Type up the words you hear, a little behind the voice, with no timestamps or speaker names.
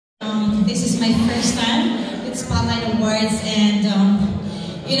This is my first time with Spotlight Awards, and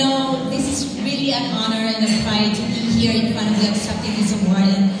you know, this is really an honor and a pride to be here in front of you accepting this award.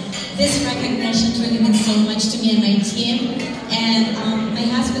 And this recognition really means so much to me and my team. And my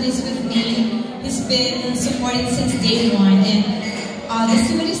husband is with me. He's been supported since day one. And the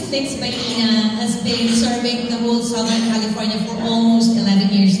Stimulus Sticks by Ina has been serving the whole Southern California for almost 11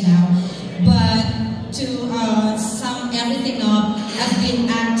 years now. But to sum everything up, I've been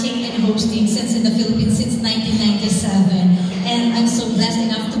acting and hosting since in the Philippines since 1997. And I'm so blessed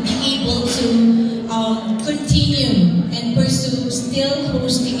enough to be able to continue and pursue still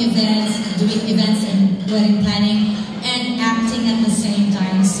hosting events, doing events and wedding planning, and acting at the same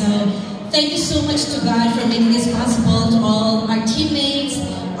time. So thank you so much to God for making this possible, to all our teammates,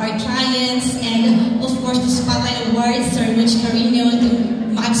 our clients, and of course the Spotlight Awards, Sir Rich Carino, to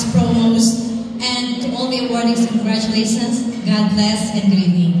Max Promos, and to all the awardees, congratulations, God bless, and good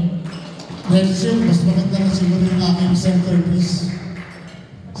evening. Next year, mas maganda na siguro yung aking centerpiece.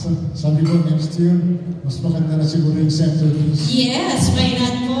 Sabi ko, next year, mas maganda na siguro yung centerpiece. Yes, why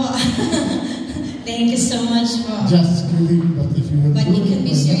not po? Thank you so much po. Just kidding, but if you will But do you can it,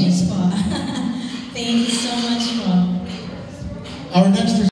 be serious po. Thank you so much po. Our next